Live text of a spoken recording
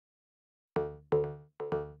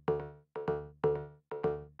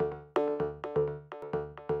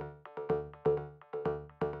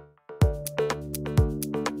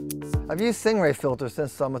I've used Singh-Ray filters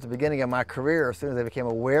since almost the beginning of my career. As soon as I became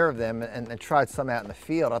aware of them and tried some out in the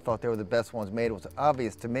field, I thought they were the best ones made. It was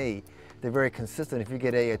obvious to me. They're very consistent. If you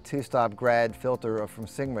get a two-stop grad filter from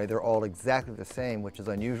Singh-Ray, they're all exactly the same, which is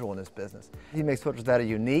unusual in this business. He makes filters that are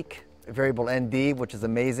unique. Variable ND, which is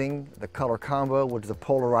amazing. The color combo, which is a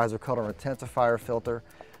polarizer color intensifier filter.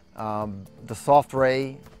 The soft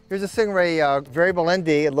ray. Here's a Singh-Ray variable ND.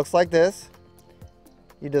 It looks like this.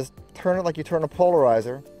 You just turn it like you turn a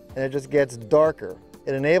polarizer, and it just gets darker.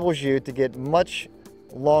 It enables you to get much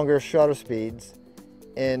longer shutter speeds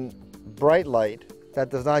in bright light that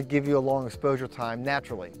does not give you a long exposure time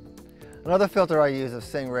naturally. Another filter I use of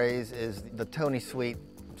Singh-Ray's is the Tony Sweet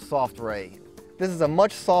Soft Ray. This is a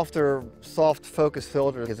much softer, soft focus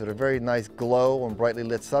filter. It gives it a very nice glow on brightly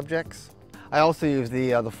lit subjects. I also use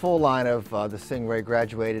the full line of the Singh-Ray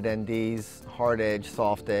graduated NDs, hard edge,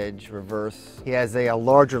 soft edge, reverse. He has a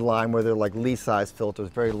larger line where they're like Lee-size filters,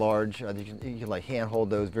 very large. You can like handhold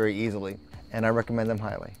those very easily, and I recommend them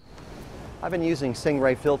highly. I've been using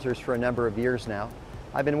Singh-Ray filters for a number of years now.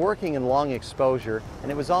 I've been working in long exposure,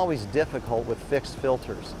 and it was always difficult with fixed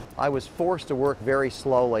filters. I was forced to work very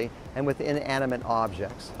slowly and with inanimate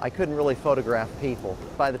objects. I couldn't really photograph people.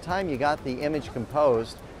 By the time you got the image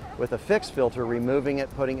composed, with a fixed filter, removing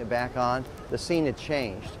it, putting it back on, the scene had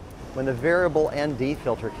changed. When the variable ND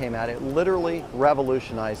filter came out, it literally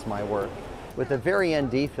revolutionized my work. With the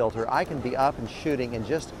Vari-ND filter, I can be up and shooting in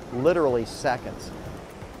just literally seconds.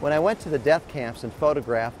 When I went to the death camps and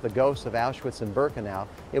photographed the ghosts of Auschwitz and Birkenau,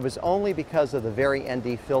 it was only because of the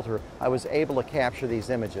Vari-ND filter I was able to capture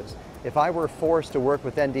these images. If I were forced to work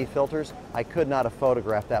with ND filters, I could not have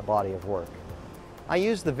photographed that body of work. I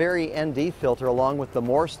use the Vari-ND filter along with the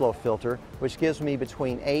Mor-Slo filter, which gives me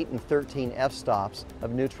between 8 and 13 f-stops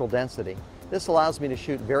of neutral density. This allows me to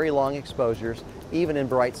shoot very long exposures, even in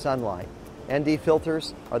bright sunlight. ND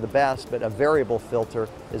filters are the best, but a variable filter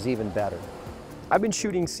is even better. I've been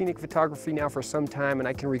shooting scenic photography now for some time, and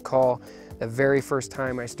I can recall the very first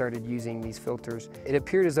time I started using these filters. It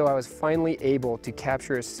appeared as though I was finally able to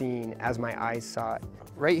capture a scene as my eyes saw it.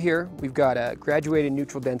 Right here, we've got a graduated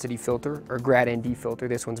neutral density filter, or grad ND filter.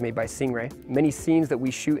 This one's made by Singh-Ray. Many scenes that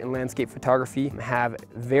we shoot in landscape photography have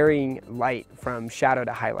varying light from shadow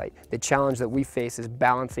to highlight. The challenge that we face is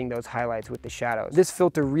balancing those highlights with the shadows. This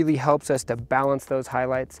filter really helps us to balance those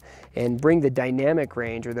highlights and bring the dynamic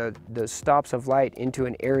range, or the stops of light, into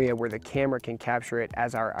an area where the camera can capture it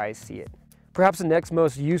as our eyes see it. Perhaps the next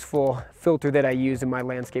most useful filter that I use in my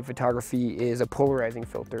landscape photography is a polarizing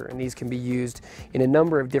filter, and these can be used in a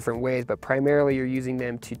number of different ways, but primarily you're using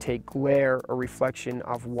them to take glare or reflection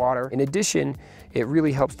off water. In addition, it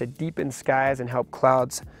really helps to deepen skies and help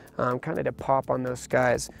clouds kind of to pop on those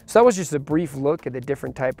skies. So that was just a brief look at the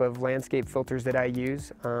different type of landscape filters that I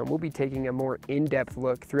use. We'll be taking a more in-depth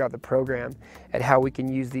look throughout the program at how we can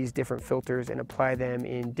use these different filters and apply them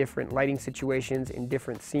in different lighting situations, in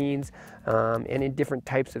different scenes, and in different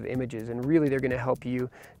types of images. And really they're going to help you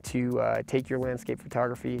to take your landscape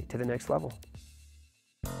photography to the next level.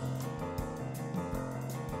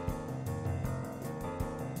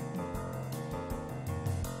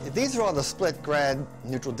 These are all the split grad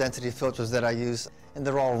neutral density filters that I use, and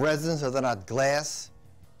they're all resin, so they're not glass.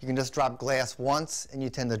 You can just drop glass once, and you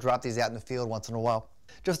tend to drop these out in the field once in a while.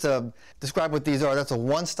 Just to describe what these are, that's a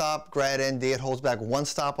one-stop grad ND. It holds back one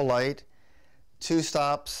stop of light, 2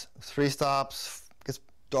 stops, 3 stops, gets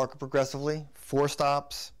darker progressively, 4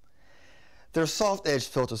 stops. They're soft edge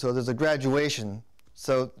filters, so there's a graduation.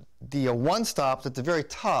 So the one stop at the very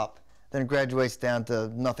top then graduates down to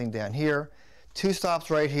nothing down here. 2 stops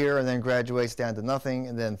right here, and then graduates down to nothing,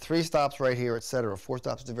 and then 3 stops right here, etc. 4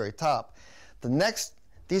 stops at the very top.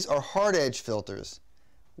 These are hard edge filters,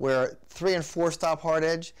 where 3 and 4 stop hard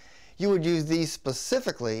edge. You would use these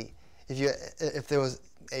specifically if there was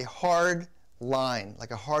a hard line,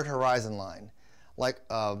 like a hard horizon line, like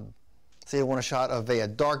say you want a shot of a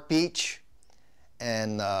dark beach,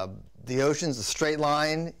 and the ocean's a straight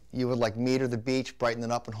line. You would like meter the beach, brighten it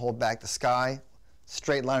up, and hold back the sky.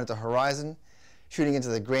 Straight line at the horizon. Shooting into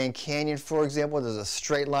the Grand Canyon, for example, there's a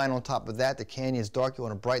straight line on top of that. The canyon's dark. You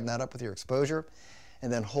want to brighten that up with your exposure.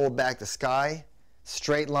 And then hold back the sky.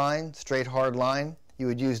 Straight line, straight hard line. You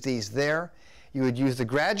would use these there. You would use the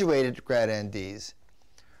graduated grad NDs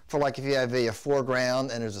for, like, if you have a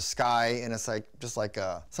foreground and there's a sky and it's like just like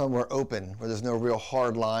somewhere open where there's no real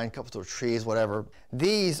hard line, a couple of trees, whatever.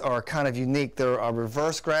 These are kind of unique. They're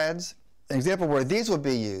reverse grads. An example where these would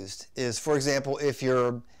be used is, for example,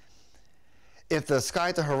 if the sky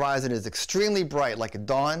at the horizon is extremely bright, like at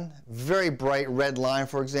dawn, very bright red line,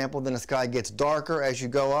 for example, then the sky gets darker as you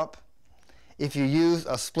go up. If you use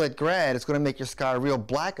a split grad, it's going to make your sky real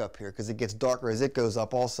black up here because it gets darker as it goes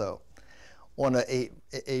up also. On a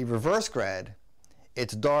reverse grad,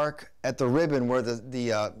 it's dark at the ribbon where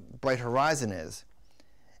the bright horizon is.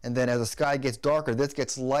 And then as the sky gets darker, this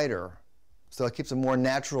gets lighter. So it keeps a more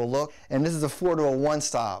natural look. And this is a 4 to a 1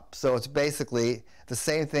 stop. So it's basically the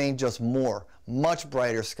same thing, just more. Much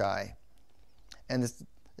brighter sky. And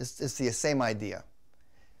it's the same idea.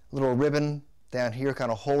 Little ribbon down here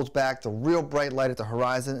kind of holds back the real bright light at the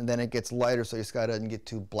horizon, and then it gets lighter so your sky doesn't get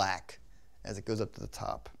too black as it goes up to the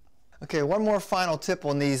top. Okay, one more final tip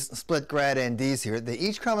on these split grad NDs here. They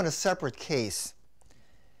each come in a separate case,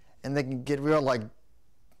 and they can get real, like,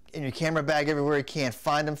 in your camera bag everywhere. You can't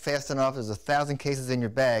find them fast enough. There's 1,000 cases in your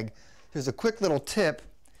bag. Here's a quick little tip.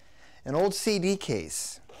 An old CD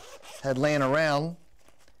case had laying around,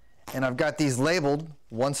 and I've got these labeled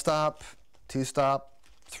 1 stop, 2 stop,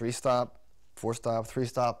 3 stop, 4 stop, 3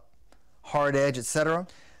 stop, hard edge, etc.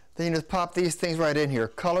 Then you just pop these things right in here,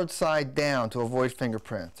 colored side down to avoid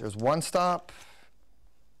fingerprints. There's 1 stop,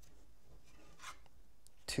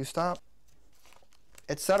 2 stop,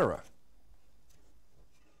 etc.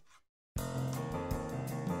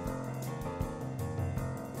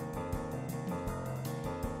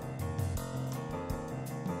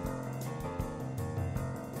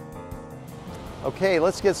 Okay,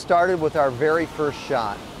 let's get started with our very first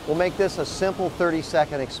shot. We'll make this a simple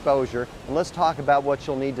 30-second exposure, and let's talk about what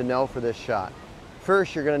you'll need to know for this shot.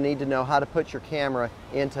 First, you're going to need to know how to put your camera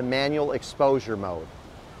into manual exposure mode.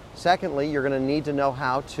 Secondly, you're going to need to know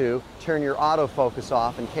how to turn your autofocus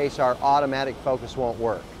off in case our automatic focus won't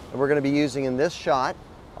work. And we're going to be using in this shot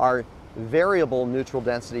our variable neutral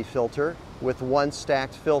density filter with 1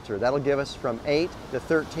 stacked filter. That'll give us from 8 to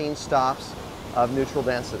 13 stops of neutral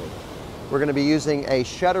density. We're going to be using a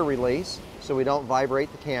shutter release so we don't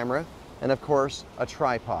vibrate the camera, and of course a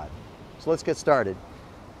tripod. So let's get started.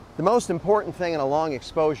 The most important thing in a long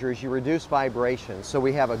exposure is you reduce vibration. So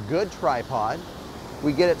we have a good tripod.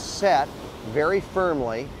 We get it set very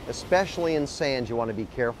firmly, especially in sand. You want to be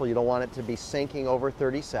careful. You don't want it to be sinking over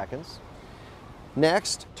 30 seconds.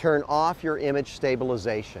 Next, turn off your image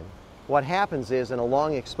stabilization. What happens is in a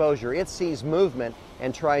long exposure, it sees movement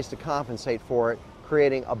and tries to compensate for it,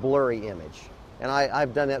 creating a blurry image. And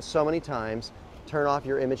I've done that so many times. Turn off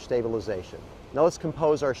your image stabilization. Now let's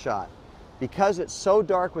compose our shot. Because it's so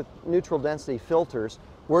dark with neutral density filters,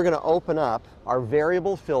 we're going to open up our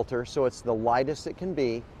variable filter so it's the lightest it can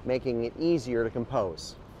be, making it easier to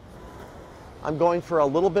compose. I'm going for a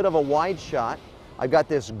little bit of a wide shot. I've got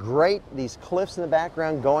these cliffs in the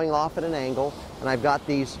background going off at an angle, and I've got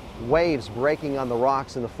these waves breaking on the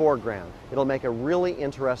rocks in the foreground. It'll make a really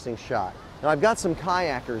interesting shot. Now I've got some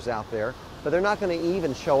kayakers out there, but they're not going to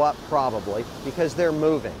even show up probably because they're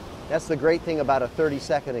moving. That's the great thing about a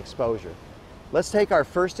 30-second exposure. Let's take our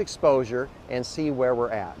first exposure and see where we're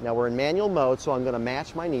at. Now we're in manual mode, so I'm going to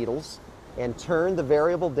match my needles and turn the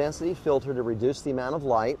variable density filter to reduce the amount of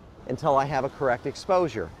light until I have a correct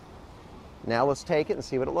exposure. Now let's take it and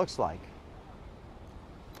see what it looks like.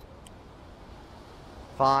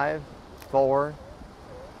 5, 4.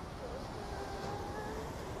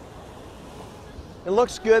 It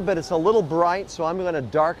looks good, but it's a little bright, so I'm going to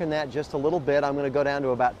darken that just a little bit. I'm going to go down to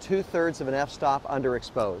about 2/3 of an f-stop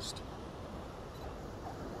underexposed.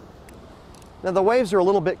 Now the waves are a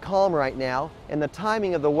little bit calm right now, and the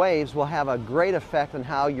timing of the waves will have a great effect on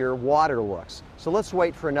how your water looks. So let's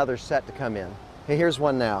wait for another set to come in. Okay, here's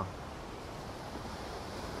one now.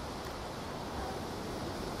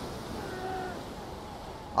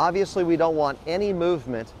 Obviously, we don't want any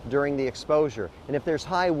movement during the exposure. And if there's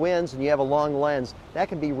high winds and you have a long lens, that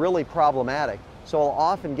can be really problematic. So I'll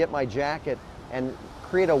often get my jacket and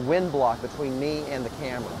create a wind block between me and the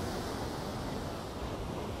camera.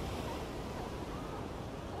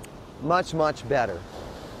 Much, much better.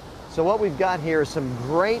 So what we've got here is some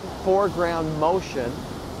great foreground motion,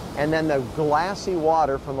 and then the glassy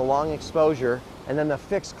water from the long exposure, and then the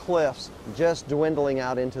fixed cliffs just dwindling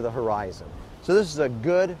out into the horizon. So this is a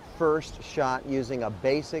good first shot using a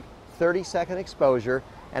basic 30-second exposure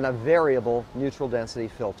and a variable neutral density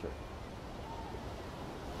filter.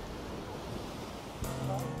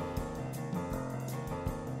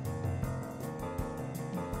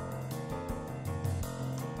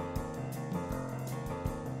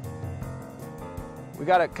 We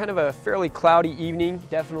got a kind of a fairly cloudy evening.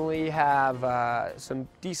 Definitely have some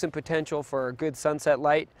decent potential for a good sunset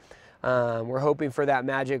light. We're hoping for that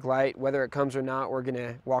magic light. Whether it comes or not, we're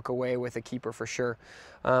gonna walk away with a keeper for sure.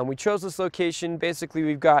 We chose this location. Basically,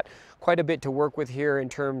 we've got quite a bit to work with here in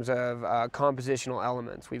terms of compositional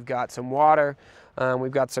elements. We've got some water,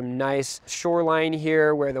 we've got some nice shoreline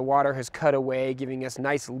here where the water has cut away, giving us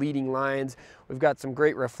nice leading lines. We've got some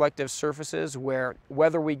great reflective surfaces where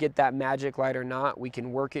whether we get that magic light or not, we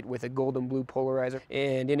can work it with a golden blue polarizer.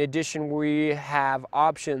 And in addition, we have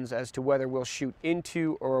options as to whether we'll shoot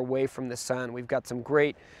into or away from the sun. We've got some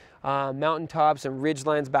great mountaintops and ridge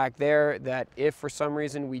lines back there that if for some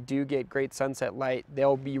reason we do get great sunset light,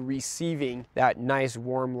 they'll be receiving that nice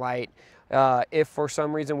warm light. If for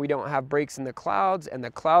some reason we don't have breaks in the clouds and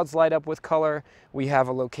the clouds light up with color, we have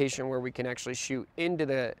a location where we can actually shoot into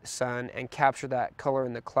the sun and capture that color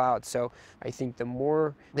in the clouds. So I think the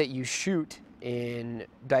more that you shoot in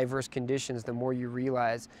diverse conditions, the more you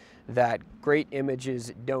realize that great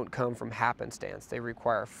images don't come from happenstance. They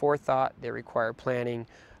require forethought, they require planning.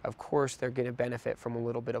 Of course, they're going to benefit from a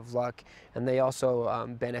little bit of luck, and they also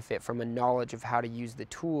benefit from a knowledge of how to use the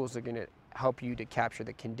tools that are going to help you to capture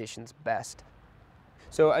the conditions best.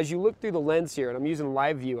 So as you look through the lens here, and I'm using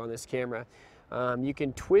live view on this camera, you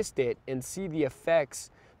can twist it and see the effects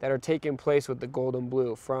that are taking place with the golden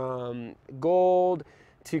blue, from gold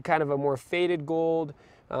to kind of a more faded gold,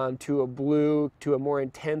 to a blue, to a more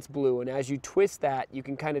intense blue. And as you twist that, you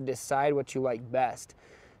can kind of decide what you like best.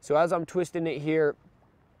 So as I'm twisting it here,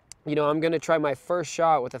 you know, I'm going to try my first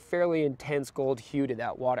shot with a fairly intense gold hue to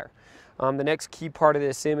that water. The next key part of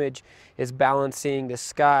this image is balancing the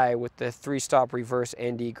sky with the 3-stop reverse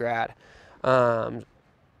ND grad.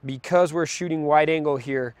 Because we're shooting wide angle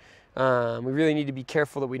here, we really need to be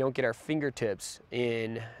careful that we don't get our fingertips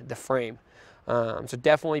in the frame. So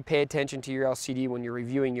definitely pay attention to your LCD when you're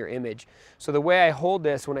reviewing your image. So the way I hold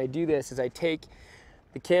this when I do this is I take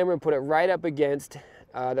the camera and put it right up against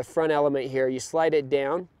the front element here. You slide it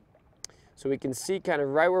down so we can see kind of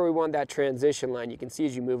right where we want that transition line. You can see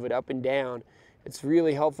as you move it up and down, it's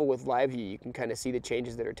really helpful with live view. You can kind of see the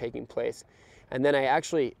changes that are taking place. And then I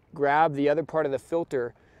actually grab the other part of the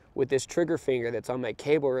filter with this trigger finger that's on my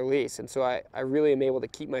cable release. And so I really am able to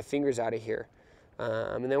keep my fingers out of here.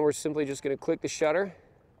 And then we're simply just going to click the shutter,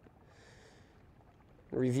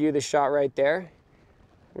 review the shot right there.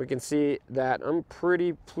 We can see that I'm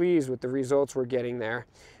pretty pleased with the results we're getting there.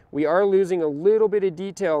 We are losing a little bit of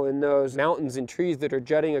detail in those mountains and trees that are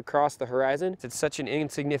jutting across the horizon. It's such an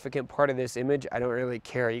insignificant part of this image, I don't really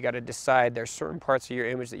care. You got to decide there's certain parts of your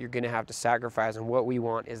image that you're going to have to sacrifice, and what we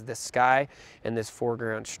want is the sky and this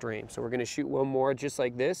foreground stream. So we're going to shoot one more just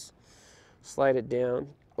like this, slide it down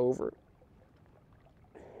over.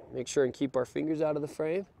 Make sure and keep our fingers out of the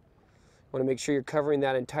frame. Want to make sure you're covering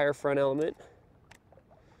that entire front element.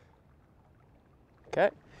 Okay.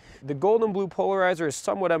 The golden blue polarizer is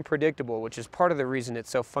somewhat unpredictable, which is part of the reason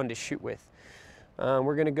it's so fun to shoot with.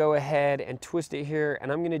 We're going to go ahead and twist it here,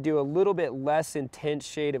 and I'm going to do a little bit less intense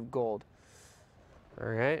shade of gold. All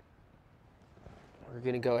right. We're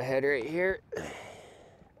going to go ahead right here.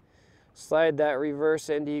 Slide that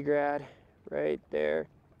reverse ND grad right there.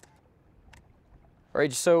 All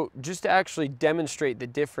right, so just to actually demonstrate the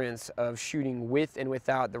difference of shooting with and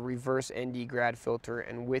without the reverse ND grad filter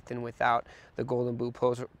and with and without the golden blue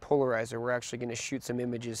polarizer, we're actually going to shoot some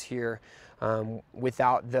images here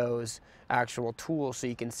without those actual tools so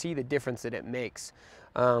you can see the difference that it makes.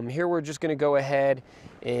 Here we're just going to go ahead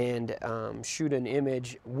and shoot an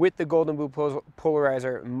image with the golden blue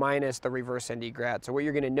polarizer minus the reverse ND grad. So what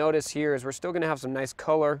you're going to notice here is we're still going to have some nice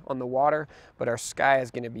color on the water, but our sky is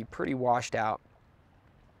going to be pretty washed out.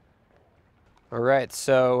 All right,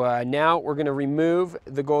 so now we're going to remove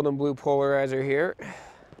the golden blue polarizer here.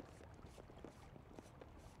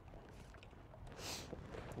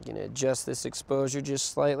 I'm going to adjust this exposure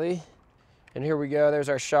just slightly. And here we go, there's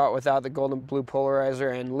our shot without the golden blue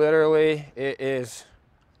polarizer, and literally it is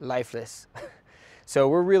lifeless. So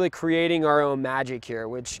we're really creating our own magic here,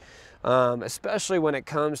 which especially when it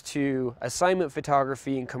comes to assignment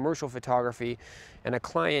photography and commercial photography, and a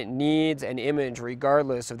client needs an image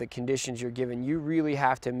regardless of the conditions you're given, you really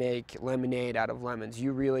have to make lemonade out of lemons.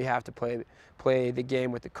 You really have to play the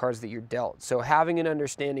game with the cards that you're dealt. So having an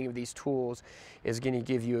understanding of these tools is going to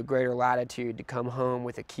give you a greater latitude to come home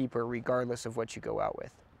with a keeper regardless of what you go out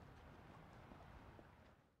with.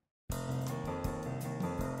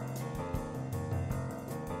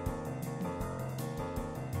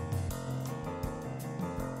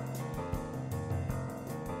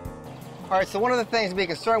 All right, so one of the things to be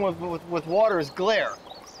concerned with water is glare.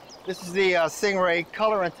 This is the Singh-Ray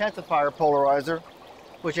Color Intensifier Polarizer,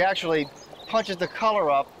 which actually punches the color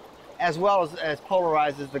up as well as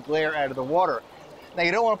polarizes the glare out of the water. Now,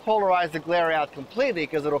 you don't want to polarize the glare out completely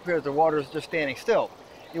because it'll appear that the water is just standing still.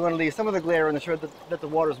 you want to leave some of the glare in to show that the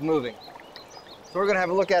water's moving. So we're going to have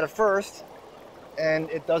a look at it first, and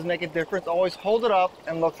it does make a difference. Always hold it up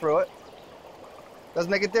and look through it. Does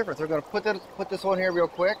make a difference. We're going to put this on here real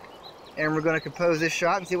quick, and we're going to compose this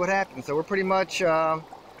shot and see what happens. So we're pretty much on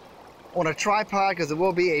a tripod because it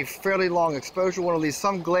will be a fairly long exposure. We want to leave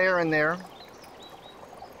some glare in there.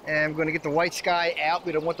 And I'm going to get the white sky out.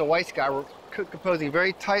 We don't want the white sky. We're composing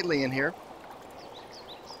very tightly in here.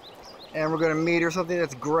 And we're going to meter something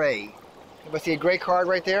that's gray. If I see a gray card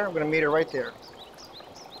right there, I'm going to meter right there.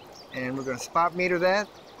 And we're going to spot meter that.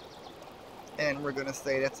 And we're going to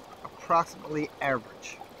say that's approximately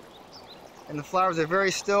average. And the flowers are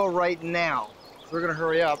very still right now. So we're going to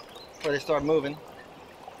hurry up before they start moving.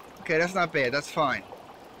 Okay, that's not bad. That's fine.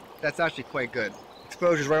 That's actually quite good.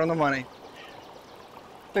 Exposure's right on the money.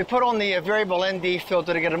 We put on the variable ND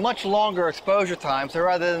filter to get a much longer exposure time. So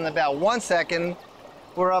rather than about 1 second,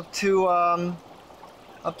 we're up to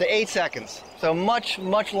 8 seconds. So much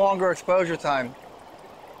longer exposure time.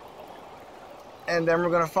 And then we're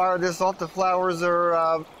going to fire this off. The flowers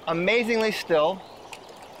are amazingly still.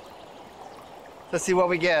 Let's see what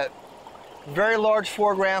we get. Very large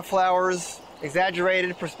foreground flowers,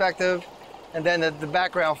 exaggerated perspective, and then the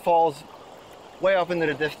background falls way up into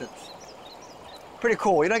the distance. Pretty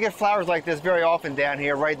cool. You don't get flowers like this very often down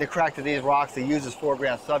here, right in the crack of these rocks that use as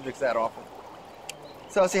foreground subjects that often.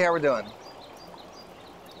 So let's see how we're doing.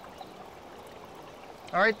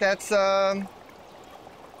 All right, that's a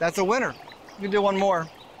winner. We can do one more.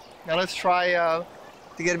 Now let's try to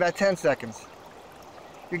get about 10 seconds.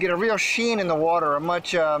 You get a real sheen in the water, a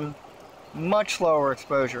much slower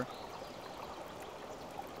exposure.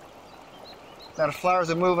 Now the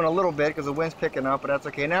flowers are moving a little bit because the wind's picking up, but that's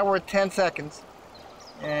okay. Now we're at 10 seconds.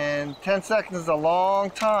 And 10 seconds is a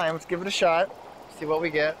long time. Let's give it a shot. See what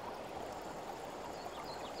we get.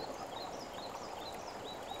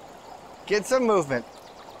 Get some movement.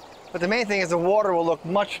 But the main thing is the water will look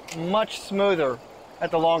much smoother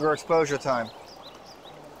at the longer exposure time.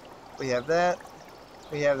 We have that.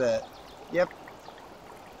 We have that. Yep.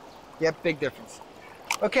 Yep, big difference.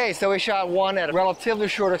 Okay, so we shot one at a relatively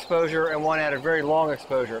short exposure and one at a very long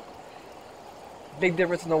exposure. Big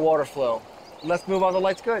difference in the water flow. Let's move on. The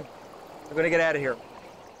light's good. We're going to get out of here.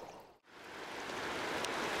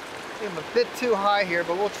 I'm a bit too high here,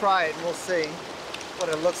 but we'll try it and we'll see what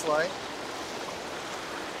it looks like.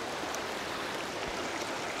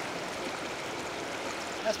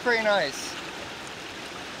 That's pretty nice.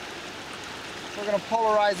 We're going to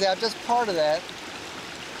polarize out just part of that.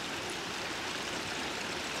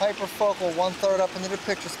 Hyperfocal 1/3 up into the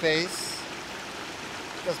picture space.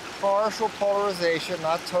 Just partial polarization,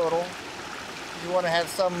 not total. You want to have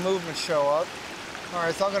some movement show up.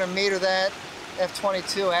 Alright, so I'm going to meter that.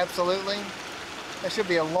 F22, absolutely. That should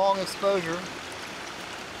be a long exposure.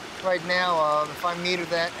 Right now, if I meter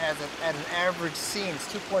that at an average scene,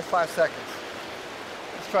 it's 2.5 seconds.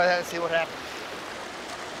 Let's try that and see what happens.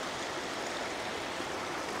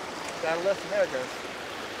 Gotta listen, there it goes.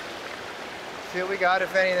 See what we got,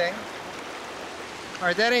 if anything.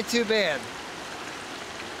 Alright, that ain't too bad.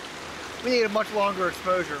 We need a much longer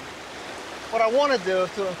exposure. What I want to do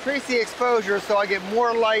is to increase the exposure so I get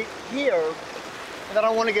more light here, and then I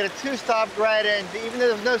want to get a two-stop grad end. Even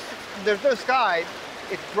though there's no sky,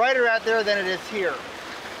 it's brighter out there than it is here.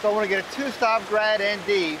 So I want to get a two-stop grad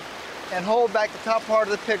ND and hold back the top part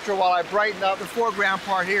of the picture while I brighten up the foreground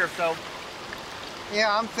part here. So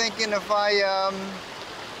yeah, I'm thinking if I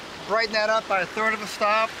brighten that up by 1/3 of a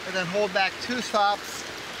stop and then hold back 2 stops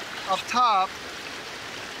up top.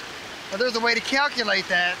 Now there's a way to calculate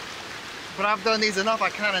that, but I've done these enough, I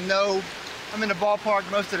kind of know I'm in the ballpark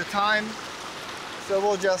most of the time. So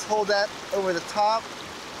we'll just hold that over the top.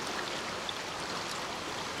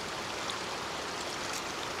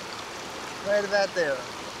 Right about there.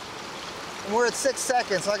 And we're at 6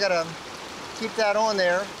 seconds, so I gotta keep that on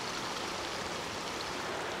there.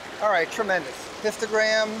 All right, tremendous.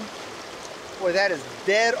 Histogram, boy, that is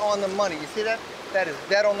dead on the money. You see that? That is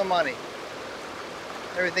dead on the money.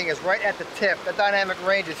 Everything is right at the tip. The dynamic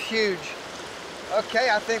range is huge. Okay,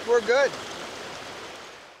 I think we're good.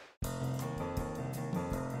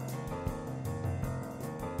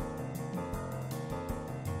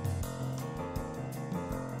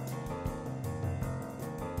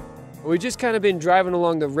 We've just kind of been driving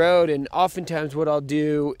along the road, and oftentimes what I'll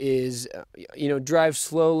do is, drive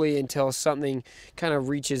slowly until something kind of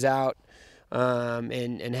reaches out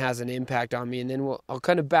and has an impact on me, and then I'll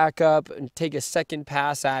kind of back up and take a second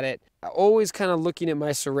pass at it. Always kind of looking at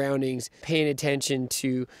my surroundings, paying attention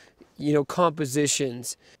to,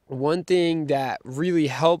 compositions. One thing that really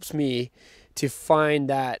helps me to find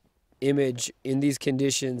that image in these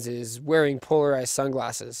conditions is wearing polarized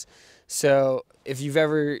sunglasses. So if you've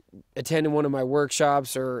ever attended one of my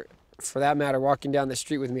workshops, or for that matter walking down the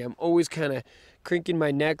street with me, I'm always kind of cranking my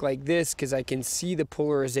neck like this because I can see the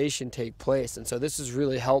polarization take place. And so this is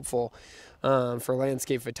really helpful for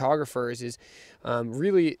landscape photographers. Is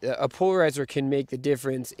really a polarizer can make the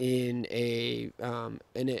difference in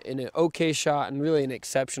an okay shot and really an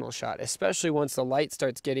exceptional shot, especially once the light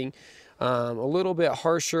starts getting a little bit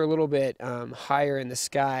harsher, a little bit higher in the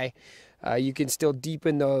sky. You can still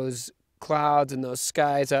deepen those clouds and those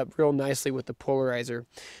skies up real nicely with the polarizer.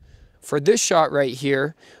 For this shot right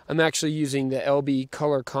here, I'm actually using the LB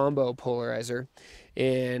Color Combo polarizer,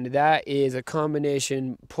 and that is a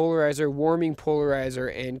combination polarizer, warming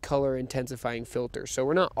polarizer, and color intensifying filter. So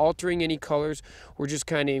we're not altering any colors, we're just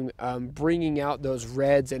kind of bringing out those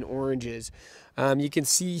reds and oranges. You can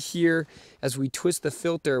see here as we twist the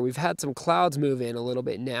filter, we've had some clouds move in a little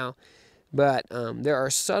bit now, but there are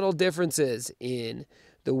subtle differences in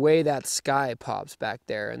the way that sky pops back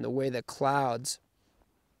there and the way the clouds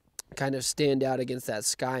kind of stand out against that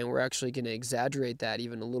sky, and we're actually going to exaggerate that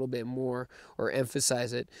even a little bit more, or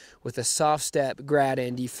emphasize it, with a soft step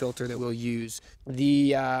Grad-ND filter that we'll use.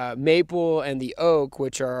 The maple and the oak,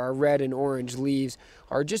 which are our red and orange leaves,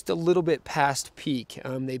 are just a little bit past peak.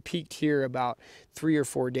 They peaked here about 3 or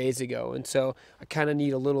 4 days ago, and so I kind of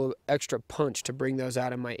need a little extra punch to bring those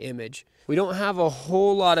out in my image. We don't have a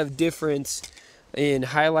whole lot of difference in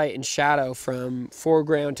highlight and shadow from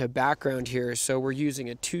foreground to background here, so we're using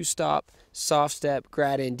a 2-stop soft step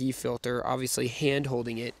Grad-ND filter, obviously hand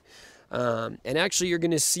holding it, and actually you're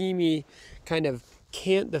going to see me kind of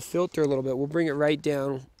cant the filter a little bit. We'll bring it right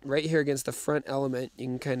down right here against the front element. You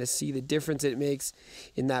can kind of see the difference it makes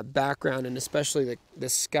in that background, and especially the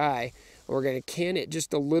sky. We're going to cant it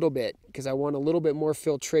just a little bit because I want a little bit more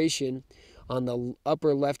filtration on the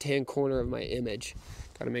upper left hand corner of my image.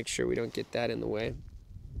 Got to make sure we don't get that in the way.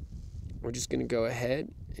 We're just going to go ahead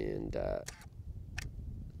and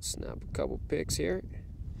snap a couple pics here.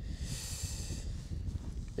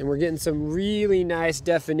 And we're getting some really nice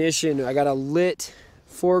definition. I got a lit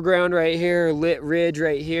foreground right here, lit ridge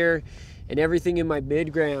right here, and everything in my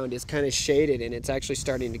midground is kind of shaded, and it's actually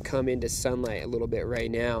starting to come into sunlight a little bit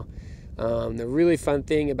right now. The really fun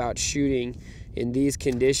thing about shooting in these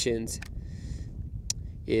conditions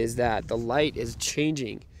is that the light is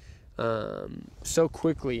changing so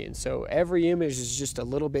quickly, and so every image is just a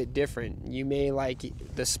little bit different. You may like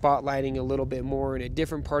the spotlighting a little bit more in a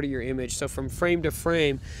different part of your image, so from frame to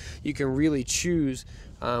frame you can really choose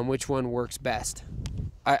which one works best.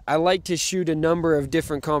 I like to shoot a number of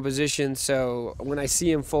different compositions, so when I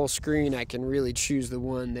see them full screen I can really choose the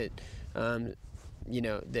one that you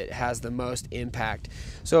know, that has the most impact.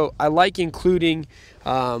 So I like including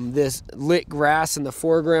this lit grass in the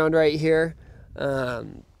foreground right here.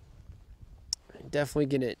 Definitely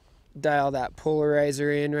gonna dial that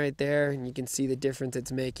polarizer in right there, and you can see the difference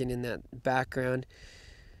it's making in that background.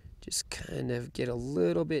 Just kind of get a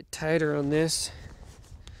little bit tighter on this.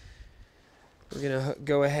 We're gonna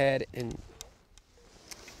go ahead and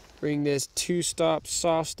bring this 2-stop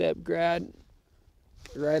soft step Grad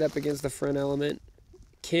right up against the front element,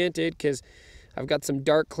 canted because I've got some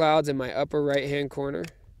dark clouds in my upper right hand corner,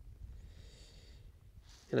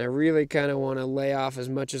 and I really kind of want to lay off as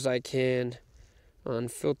much as I can on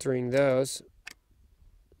filtering those,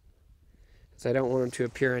 because I don't want them to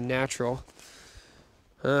appear unnatural.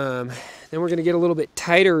 Then we're going to get a little bit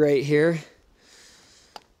tighter right here.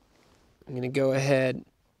 I'm going to go ahead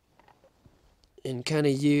and kind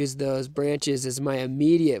of use those branches as my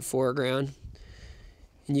immediate foreground.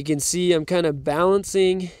 And you can see I'm kind of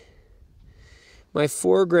balancing my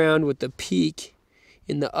foreground with the peak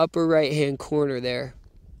in the upper right hand corner there.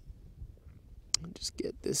 Just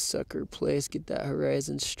get this sucker placed, get that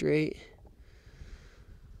horizon straight.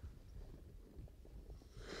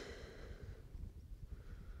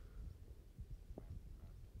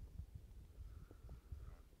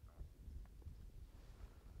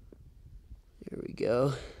 There we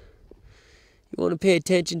go. You want to pay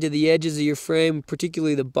attention to the edges of your frame,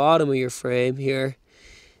 particularly the bottom of your frame here.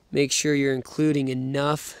 Make sure you're including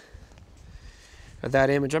enough of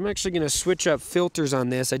that image. I'm actually going to switch up filters on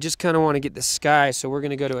this. I just kind of want to get the sky, so we're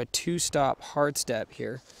going to go to a 2-stop hard step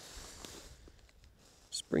here.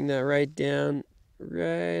 Just bring that right down,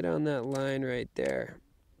 right on that line right there.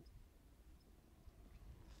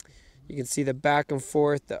 You can see the back and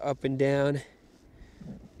forth, the up and down.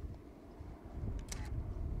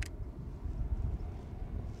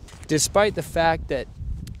 Despite the fact that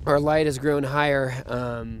our light has grown higher,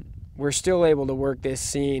 we're still able to work this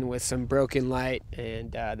scene with some broken light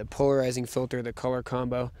and the polarizing filter, the color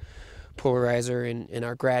combo. polarizer in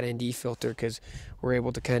our Grad ND filter, because we're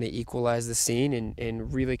able to kind of equalize the scene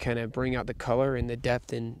and really kind of bring out the color and the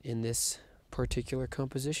depth in this particular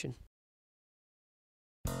composition.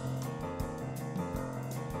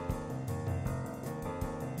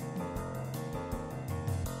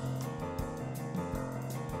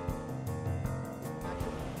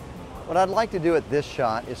 What I'd like to do at this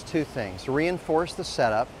shot is two things: reinforce the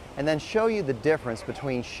setup and then show you the difference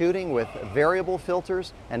between shooting with variable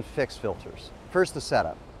filters and fixed filters. First, the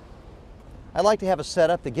setup. I'd like to have a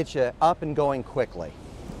setup that gets you up and going quickly.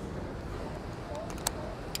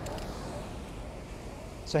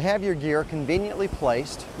 So have your gear conveniently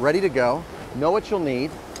placed, ready to go, know what you'll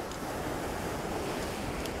need,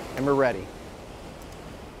 and we're ready.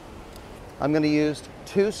 I'm going to use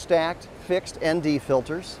 2 stacked fixed ND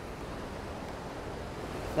filters.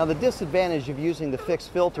 Now, the disadvantage of using the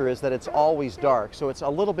fixed filter is that it's always dark, so it's a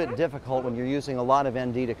little bit difficult when you're using a lot of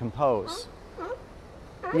ND to compose.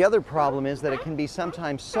 The other problem is that it can be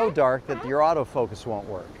sometimes so dark that your autofocus won't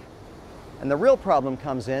work. And the real problem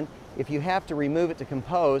comes in if you have to remove it to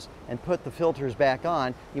compose and put the filters back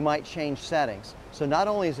on. You might change settings. So not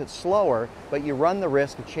only is it slower, but you run the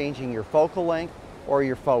risk of changing your focal length or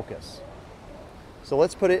your focus. So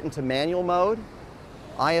let's put it into manual mode,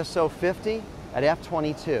 ISO 50 at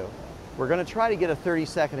f/22. We're going to try to get a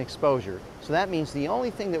 30-second exposure. So that means the only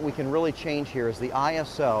thing that we can really change here is the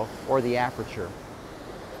ISO or the aperture.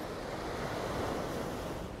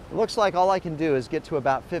 It looks like all I can do is get to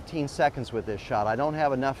about 15 seconds with this shot. I don't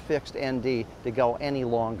have enough fixed ND to go any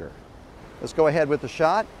longer. Let's go ahead with the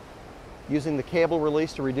shot, using the cable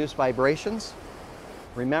release to reduce vibrations.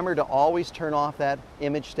 Remember to always turn off that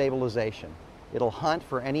image stabilization. It'll hunt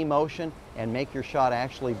for any motion and make your shot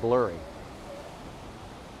actually blurry.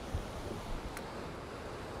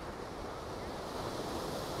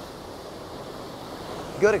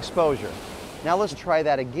 Good exposure. Now let's try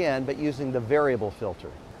that again, but using the variable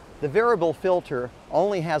filter. The variable filter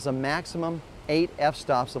only has a maximum 8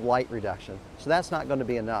 f-stops of light reduction, so that's not going to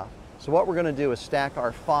be enough. So what we're going to do is stack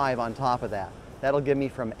our 5 on top of that. That'll give me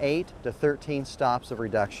from 8 to 13 stops of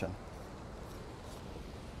reduction.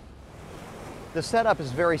 The setup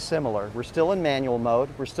is very similar. We're still in manual mode,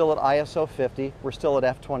 we're still at ISO 50, we're still at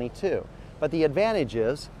f/22. But the advantage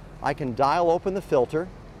is I can dial open the filter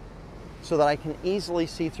so that I can easily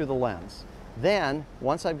see through the lens. Then,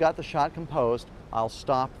 once I've got the shot composed, I'll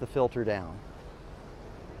stop the filter down.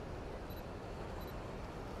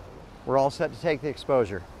 We're all set to take the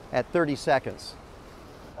exposure at 30 seconds.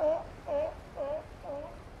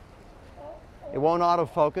 It won't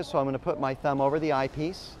autofocus, so I'm going to put my thumb over the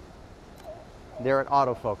eyepiece. There it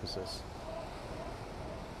autofocuses.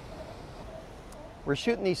 We're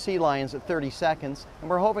shooting these sea lions at 30 seconds, and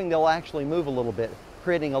we're hoping they'll actually move a little bit,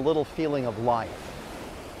 creating a little feeling of life.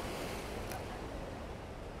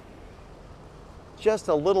 Just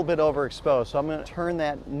a little bit overexposed, so I'm going to turn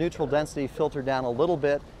that neutral density filter down a little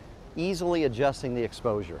bit, easily adjusting the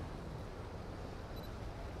exposure.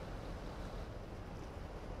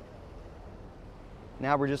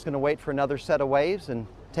 Now we're just going to wait for another set of waves and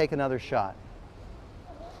take another shot.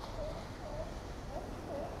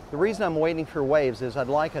 The reason I'm waiting for waves is I'd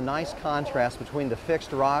like a nice contrast between the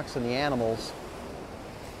fixed rocks and the animals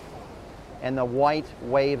and the white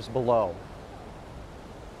waves below.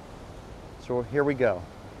 So here we go.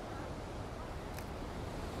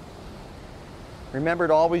 Remember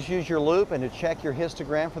to always use your loop and to check your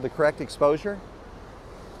histogram for the correct exposure.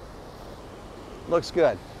 Looks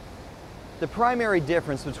good. The primary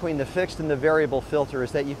difference between the fixed and the variable filter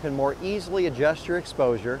is that you can more easily adjust your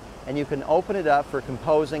exposure and you can open it up for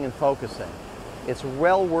composing and focusing. It's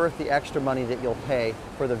well worth the extra money that you'll pay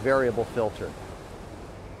for the variable filter.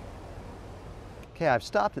 Okay, I've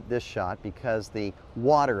stopped at this shot because the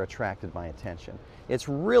water attracted my attention. It's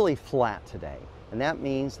really flat today, and that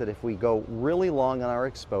means that if we go really long on our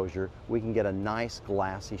exposure, we can get a nice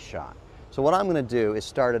glassy shot. So what I'm going to do is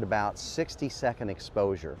start at about 60-second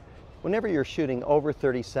exposure. Whenever you're shooting over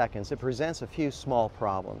 30 seconds, it presents a few small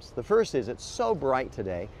problems. The first is it's so bright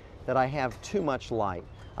today that I have too much light.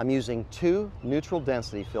 I'm using 2 neutral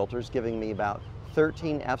density filters, giving me about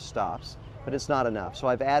 13 f-stops, but it's not enough, so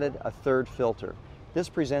I've added a 3rd filter. This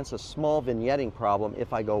presents a small vignetting problem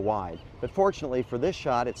if I go wide, but fortunately for this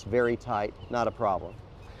shot it's very tight, not a problem.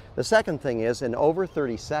 The second thing is, in over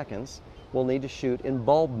 30 seconds, we'll need to shoot in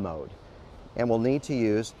bulb mode, and we'll need to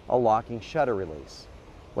use a locking shutter release.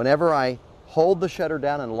 Whenever I hold the shutter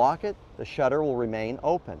down and lock it, the shutter will remain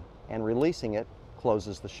open, and releasing it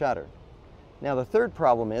closes the shutter. Now the third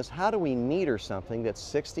problem is, how do we meter something that's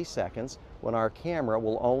 60 seconds when our camera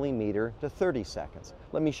will only meter to 30 seconds?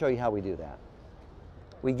 Let me show you how we do that.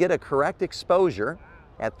 We get a correct exposure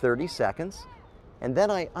at 30 seconds, and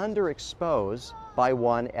then I underexpose by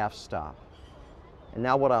 1 f-stop. And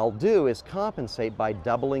now what I'll do is compensate by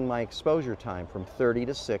doubling my exposure time from 30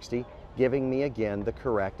 to 60, giving me again the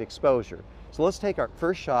correct exposure. So let's take our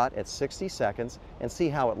first shot at 60 seconds and see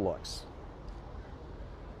how it looks.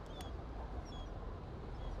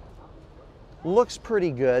 Looks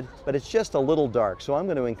pretty good, but it's just a little dark, so I'm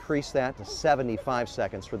going to increase that to 75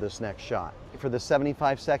 seconds for this next shot. For the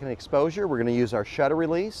 75-second exposure, we're going to use our shutter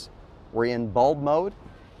release. We're in bulb mode,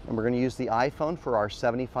 and we're going to use the iPhone for our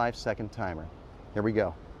 75-second timer. Here we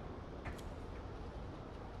go.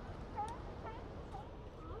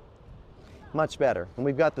 Much better, and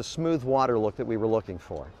we've got the smooth water look that we were looking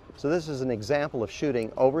for. So this is an example of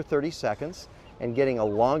shooting over 30 seconds and getting a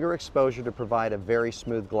longer exposure to provide a very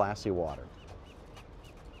smooth, glassy water.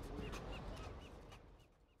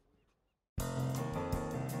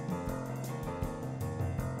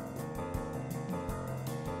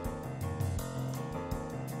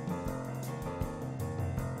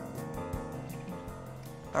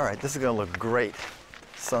 All right, this is gonna look great.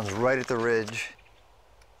 Sun's right at the ridge,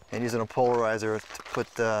 and using a polarizer to put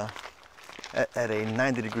at a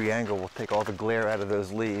 90-degree angle will take all the glare out of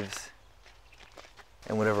those leaves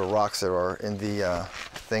and whatever rocks there are in the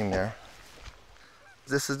thing there.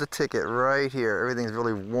 This is the ticket right here. Everything's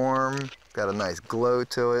really warm, got a nice glow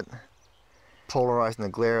to it. Polarizing the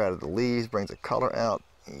glare out of the leaves brings the color out.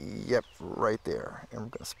 Yep, right there. And we're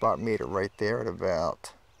gonna spot meter right there at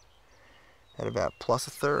about plus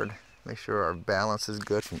a third. Make sure our balance is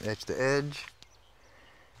good from edge to edge.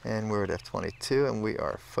 And we're at f22 and we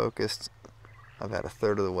are focused about a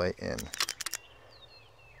third of the way in.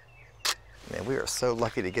 Man, we are so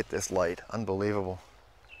lucky to get this light. Unbelievable.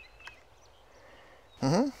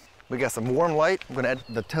 We got some warm light. I'm gonna add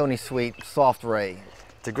the Tony Sweet Soft Ray.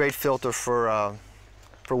 It's a great filter for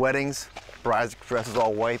weddings. Bride's dress is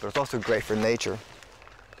all white, but it's also great for nature.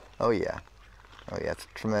 Oh yeah, it's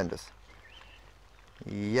tremendous.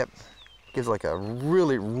 Yep, gives like a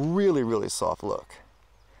really, really, really soft look.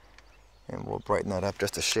 And we'll brighten that up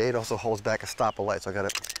just a shade. Also holds back a stop of light, so I got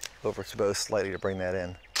it overexposed slightly to bring that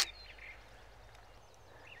in.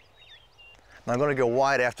 Now I'm going to go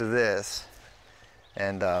wide after this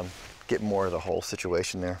and get more of the whole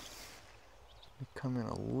situation there. Come in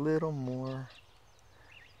a little more.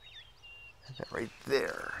 Have that right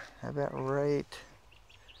there. Have that right.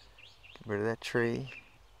 Get rid of that tree.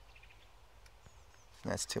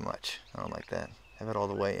 That's too much. I don't like that. Have it all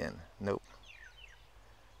the way in. Nope.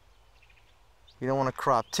 You don't want to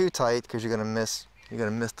crop too tight because you're gonna miss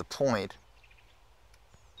the point.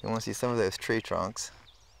 You want to see some of those tree trunks.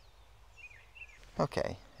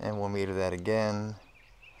 Okay, and we'll meter that again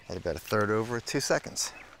at about a third over 2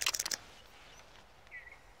 seconds.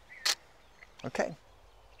 Okay.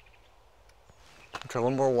 Try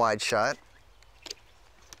one more wide shot.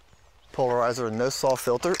 Polarizer and no saw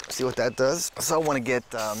filter, see what that does. So I want to get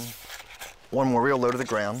one more real low to the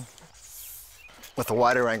ground with a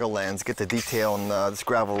wider angle lens, get the detail on this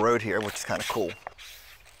gravel road here, which is kind of cool.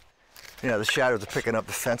 You know, the shadows are picking up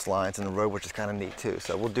the fence lines in the road, which is kind of neat too.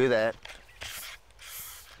 So we'll do that,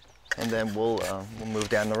 and then we'll move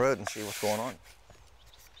down the road and see what's going on.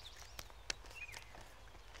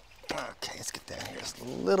 Okay, let's get down here just a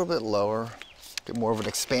little bit lower, get more of an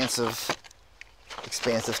expansive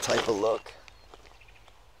type of look.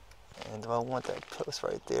 And do I want that post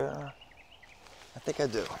right there? I think I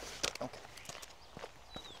do. Okay.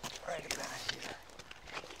 Right about here.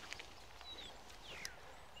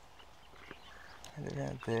 Right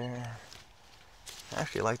about there. I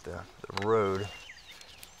actually like the road.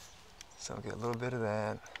 So I'll get a little bit of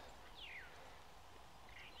that.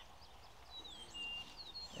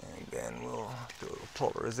 And then we'll do a little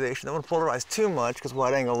polarization. I don't want to polarize too much because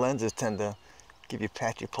wide angle lenses tend to give you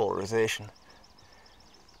patchy polarization.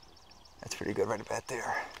 That's pretty good right about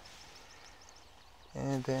there.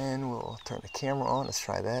 And then we'll turn the camera on. Let's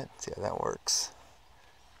try that, see how that works.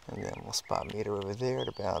 And then we'll spot meter over there at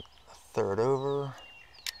about a third over.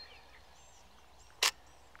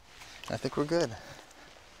 I think we're good.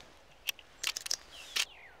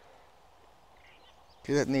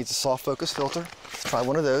 Okay, that needs a soft focus filter. Let's try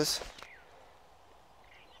one of those.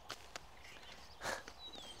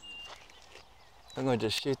 I'm going to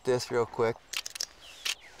just shoot this real quick.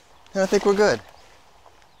 And I think we're good.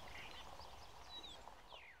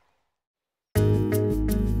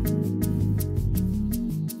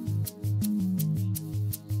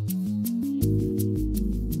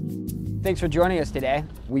 Thanks for joining us today.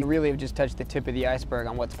 We really have just touched the tip of the iceberg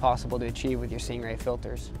on what's possible to achieve with your Singh-Ray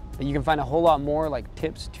filters. You can find a whole lot more like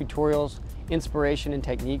tips, tutorials, inspiration, and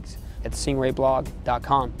techniques at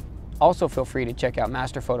singrayblog.com. Also feel free to check out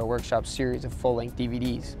Master Photo Workshop's series of full-length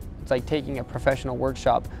DVDs. It's like taking a professional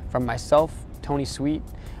workshop from myself, Tony Sweet,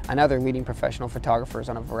 and other leading professional photographers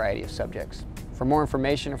on a variety of subjects. For more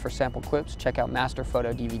information or for sample clips, check out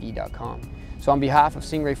masterphotodvd.com. So on behalf of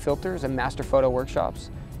Singh-Ray Filters and Master Photo Workshops,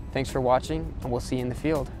 thanks for watching, and we'll see you in the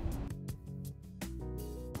field.